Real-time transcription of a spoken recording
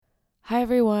Hi,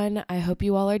 everyone. I hope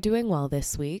you all are doing well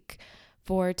this week.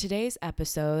 For today's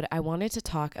episode, I wanted to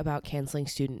talk about canceling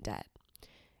student debt.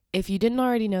 If you didn't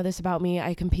already know this about me,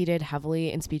 I competed heavily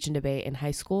in speech and debate in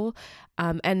high school.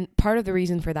 And part of the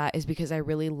reason for that is because I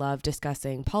really love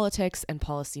discussing politics and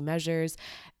policy measures.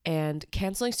 And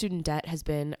canceling student debt has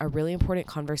been a really important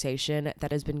conversation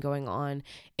that has been going on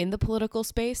in the political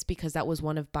space because that was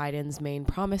one of Biden's main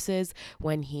promises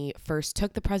when he first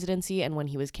took the presidency and when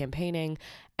he was campaigning.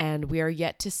 And we are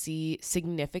yet to see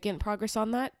significant progress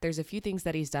on that. There's a few things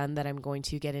that he's done that I'm going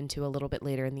to get into a little bit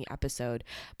later in the episode.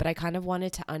 But I kind of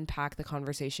wanted to unpack the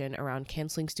conversation around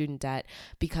canceling student debt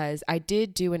because I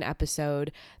did do an episode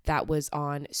that was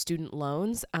on student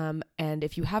loans. And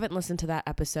if you haven't listened to that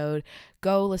episode,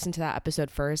 go listen to that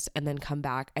episode first and then come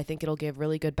back. I think it'll give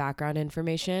really good background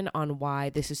information on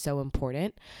why this is so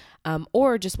important.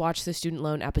 Or just watch the student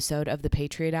loan episode of the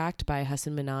Patriot Act by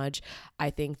Hasan Minhaj. I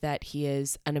think that he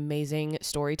is an amazing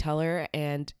storyteller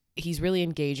and he's really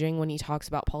engaging when he talks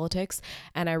about politics.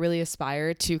 And I really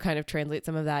aspire to kind of translate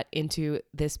some of that into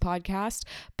this podcast.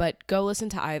 But go listen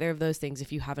to either of those things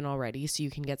if you haven't already, so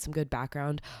you can get some good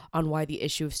background on why the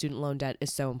issue of student loan debt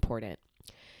is so important.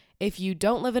 If you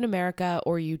don't live in America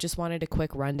or you just wanted a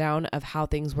quick rundown of how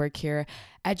things work here,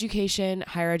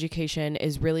 higher education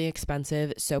is really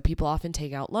expensive. So people often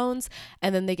take out loans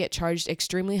and then they get charged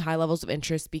extremely high levels of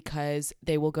interest because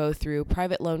they will go through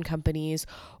private loan companies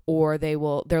or their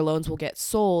loans will get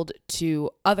sold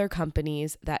to other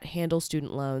companies that handle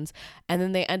student loans. And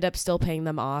then they end up still paying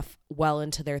them off well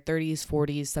into their 30s,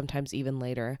 40s, sometimes even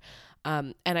later.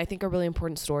 And I think a really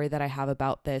important story that I have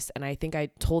about this, and I think I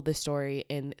told this story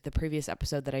in the previous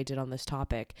episode that I did on this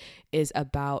topic, is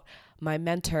about my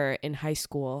mentor in high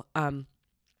school.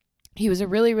 He was a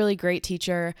really, really great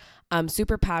teacher,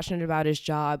 super passionate about his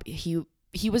job. He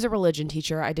was a religion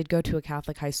teacher. I did go to a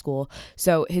Catholic high school.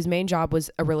 So his main job was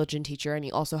a religion teacher, and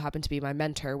he also happened to be my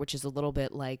mentor, which is a little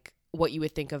bit like what you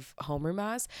would think of homeroom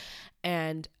as.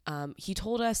 And he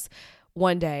told us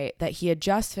one day that he had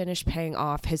just finished paying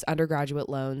off his undergraduate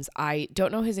loans. I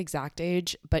don't know his exact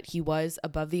age, but he was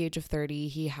above the age of 30.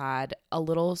 He had a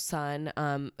little son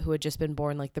who had just been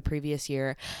born like the previous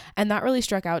year. And that really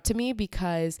struck out to me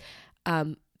because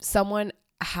someone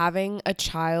having a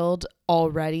child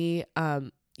already,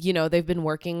 they've been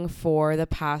working for the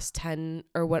past 10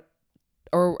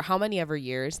 or how many ever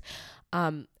years,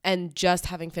 and just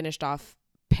having finished off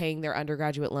paying their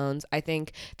undergraduate loans. I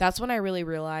think that's when I really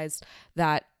realized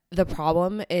that the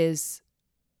problem is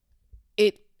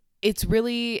it's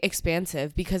really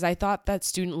expansive, because I thought that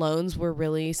student loans were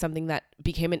really something that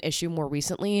became an issue more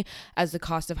recently as the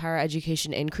cost of higher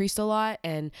education increased a lot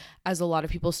and as a lot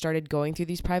of people started going through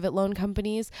these private loan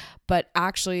companies. But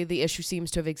actually the issue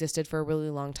seems to have existed for a really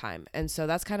long time. And so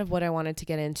that's kind of what I wanted to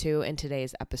get into in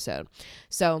today's episode.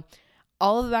 So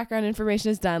all of the background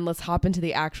information is done. Let's hop into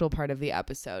the actual part of the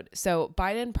episode. So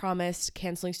Biden promised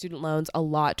canceling student loans a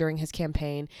lot during his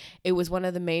campaign. It was one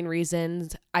of the main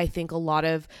reasons I think a lot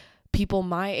of people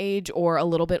my age or a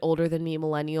little bit older than me,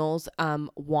 millennials,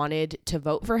 wanted to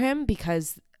vote for him,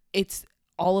 because it's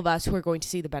all of us who are going to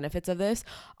see the benefits of this.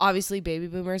 Obviously, baby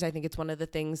boomers, I think it's one of the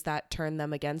things that turned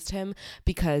them against him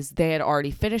because they had already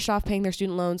finished off paying their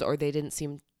student loans, or they didn't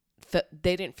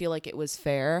feel like it was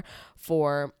fair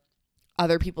for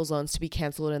other people's loans to be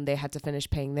canceled and they had to finish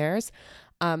paying theirs.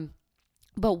 But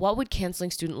what would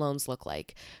canceling student loans look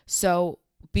like? So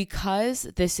because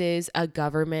this is a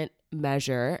government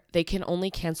measure, they can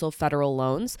only cancel federal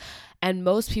loans, and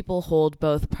most people hold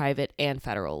both private and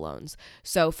federal loans.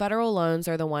 So federal loans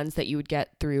are the ones that you would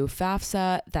get through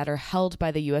FAFSA that are held by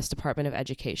the U.S. Department of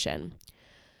Education.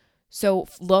 So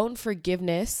loan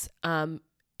forgiveness,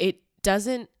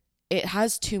 it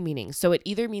has two meanings. So it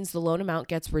either means the loan amount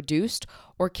gets reduced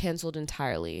or canceled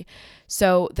entirely.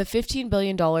 So the $15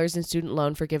 billion in student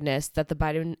loan forgiveness that the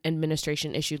Biden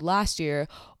administration issued last year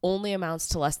only amounts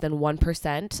to less than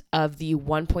 1% of the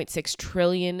 $1.6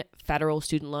 trillion federal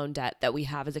student loan debt that we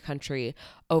have as a country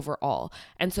overall.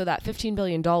 And so that $15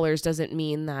 billion doesn't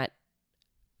mean that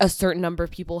a certain number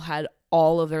of people had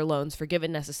all of their loans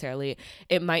forgiven necessarily.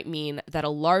 It might mean that a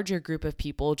larger group of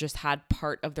people just had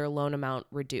part of their loan amount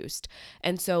reduced.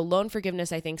 And so loan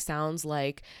forgiveness, I think, sounds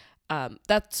like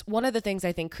that's one of the things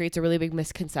I think creates a really big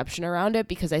misconception around it,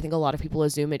 because I think a lot of people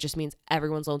assume it just means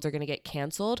everyone's loans are going to get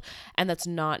canceled, and that's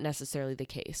not necessarily the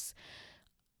case.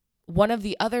 One of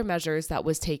the other measures that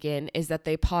was taken is that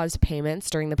they paused payments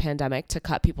during the pandemic to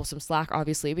cut people some slack,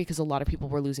 obviously, because a lot of people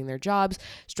were losing their jobs,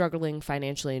 struggling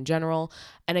financially in general.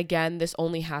 And again, this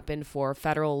only happened for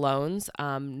federal loans,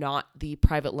 not the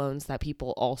private loans that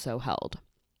people also held.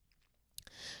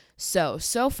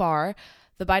 So far,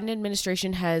 The Biden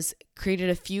administration has created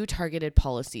a few targeted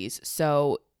policies.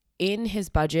 So in his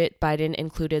budget, Biden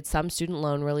included some student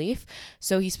loan relief.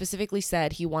 So he specifically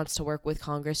said he wants to work with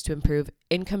Congress to improve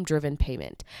income-driven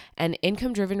payment. And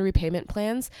income-driven repayment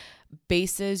plans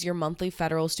bases your monthly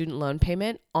federal student loan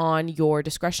payment on your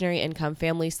discretionary income,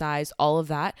 family size, all of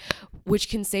that, which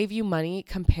can save you money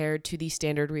compared to the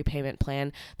standard repayment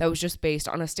plan that was just based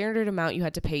on a standard amount you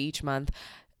had to pay each month,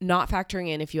 not factoring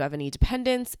in if you have any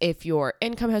dependents, if your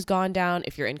income has gone down,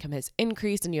 if your income has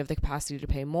increased and you have the capacity to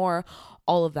pay more,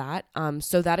 all of that.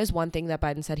 So that is one thing that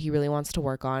Biden said he really wants to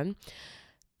work on.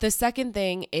 The second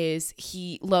thing is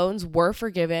loans were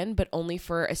forgiven, but only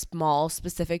for a small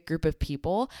specific group of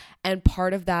people. And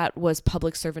part of that was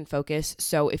public servant focus.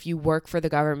 So if you work for the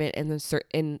government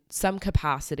in some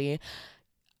capacity,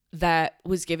 that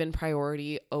was given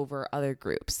priority over other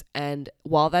groups. And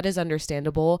while that is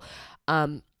understandable,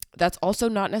 that's also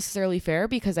not necessarily fair,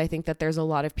 because I think that there's a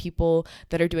lot of people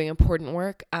that are doing important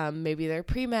work. Maybe they're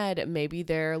pre-med, maybe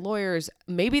they're lawyers,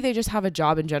 maybe they just have a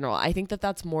job in general. I think that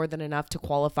that's more than enough to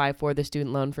qualify for the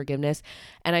student loan forgiveness.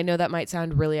 And I know that might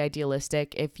sound really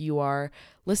idealistic if you are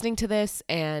listening to this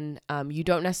and you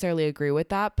don't necessarily agree with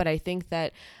that, but I think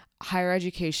that higher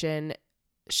education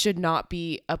should not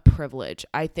be a privilege.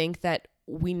 I think that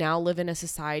we now live in a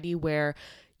society where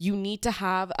you need to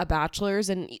have a bachelor's,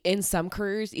 and in some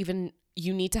careers, even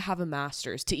you need to have a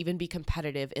master's to even be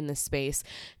competitive in this space,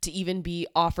 to even be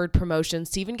offered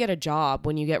promotions, to even get a job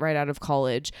when you get right out of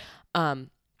college.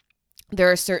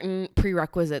 There are certain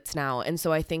prerequisites now. And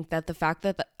so I think that the fact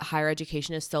that higher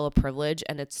education is still a privilege,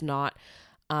 and it's not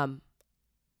a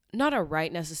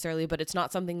right necessarily, but it's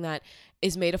not something that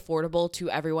is made affordable to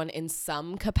everyone in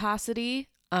some capacity,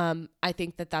 I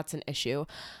think that that's an issue.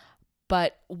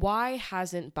 But why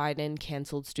hasn't Biden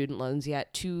canceled student loans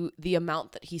yet to the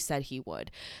amount that he said he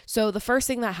would? So the first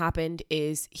thing that happened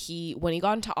is when he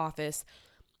got into office,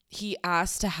 he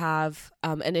asked to have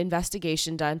an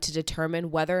investigation done to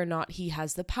determine whether or not he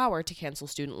has the power to cancel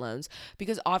student loans,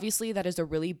 because obviously that is a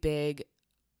really big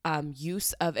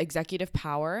use of executive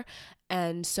power.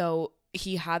 And so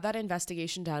he had that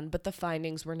investigation done, but the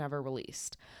findings were never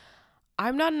released.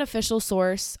 I'm not an official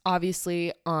source,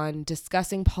 obviously, on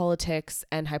discussing politics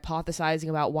and hypothesizing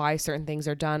about why certain things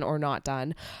are done or not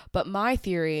done. But my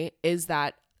theory is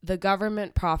that the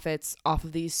government profits off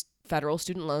of these federal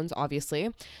student loans,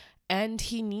 obviously, and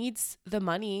he needs the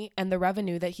money and the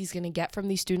revenue that he's going to get from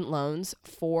these student loans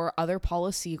for other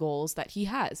policy goals that he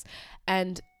has.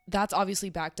 And that's obviously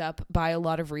backed up by a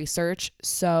lot of research.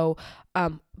 So,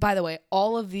 by the way,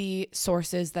 all of the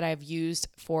sources that I've used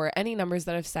for any numbers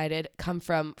that I've cited come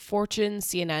from Fortune,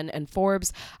 CNN, and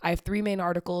Forbes. I have 3 main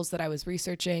articles that I was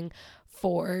researching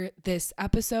for this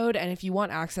episode. And if you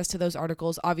want access to those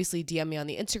articles, obviously DM me on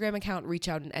the Instagram account, reach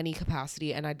out in any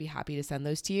capacity, and I'd be happy to send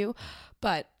those to you.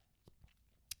 But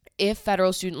if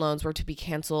federal student loans were to be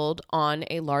canceled on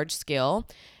a large scale,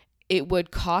 it would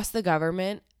cost the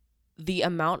government the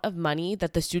amount of money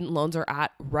that the student loans are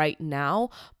at right now,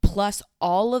 plus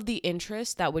all of the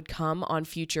interest that would come on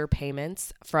future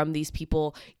payments from these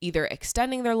people either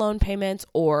extending their loan payments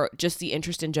or just the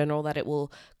interest in general that it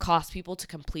will cost people to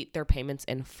complete their payments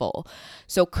in full.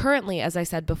 So currently, as I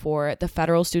said before, the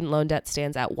federal student loan debt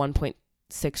stands at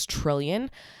 $1.6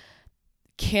 trillion.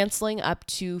 Canceling up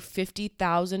to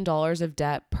 $50,000 of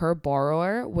debt per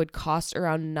borrower would cost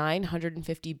around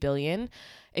 $950 billion.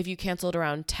 If you canceled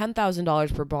around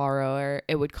 $10,000 per borrower,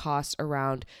 it would cost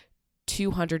around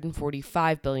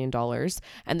 $245 billion.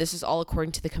 And this is all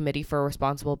according to the Committee for a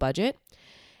Responsible Budget.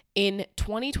 In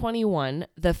 2021,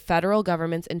 the federal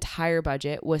government's entire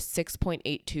budget was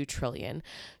 $6.82 trillion.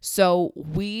 So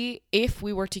if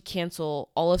we were to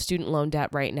cancel all of student loan debt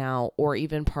right now, or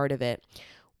even part of it,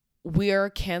 we're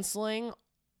canceling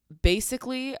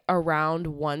basically around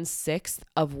 1/6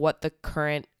 of what the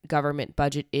current government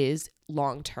budget is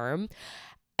long term.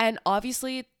 And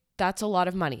obviously, that's a lot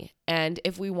of money. And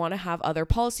if we want to have other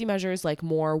policy measures like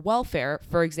more welfare,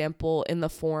 for example, in the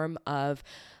form of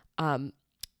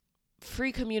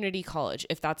free community college,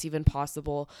 if that's even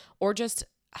possible, or just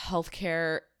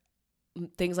healthcare,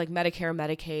 things like Medicare,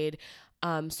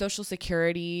 Medicaid, Social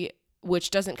Security,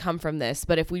 which doesn't come from this,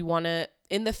 but if we want to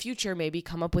in the future maybe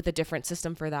come up with a different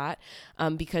system for that,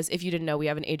 because if you didn't know, we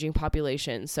have an aging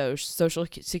population, so Social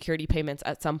Security payments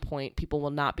at some point people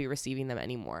will not be receiving them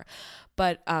anymore.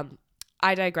 But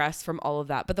I digress from all of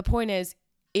that. But the point is,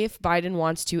 if Biden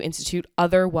wants to institute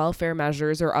other welfare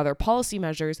measures or other policy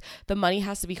measures, the money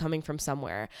has to be coming from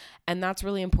somewhere. And that's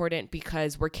really important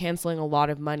because we're canceling a lot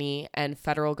of money and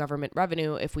federal government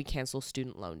revenue if we cancel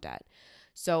student loan debt.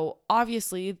 So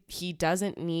obviously, he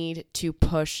doesn't need to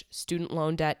push student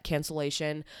loan debt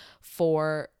cancellation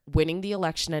for winning the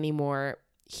election anymore.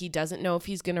 He doesn't know if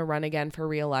he's going to run again for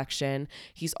re-election.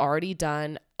 He's already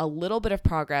done a little bit of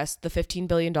progress, the $15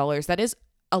 billion. That is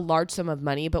a large sum of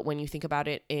money, but when you think about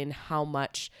it in how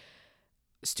much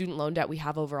student loan debt we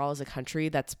have overall as a country,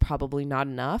 that's probably not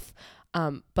enough.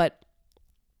 But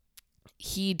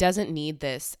he doesn't need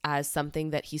this as something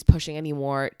that he's pushing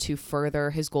anymore to further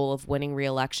his goal of winning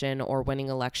re-election or winning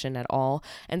election at all.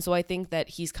 And so I think that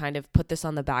he's kind of put this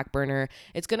on the back burner.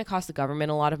 It's going to cost the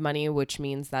government a lot of money, which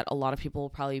means that a lot of people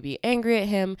will probably be angry at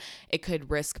him. It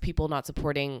could risk people not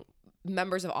supporting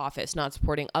members of office, not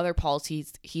supporting other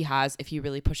policies he has if he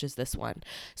really pushes this one.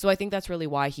 So I think that's really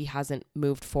why he hasn't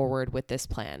moved forward with this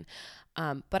plan.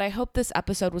 But I hope this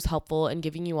episode was helpful in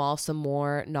giving you all some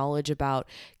more knowledge about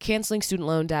canceling student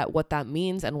loan debt, what that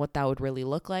means and what that would really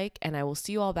look like. And I will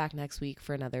see you all back next week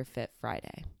for another Fit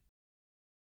Friday.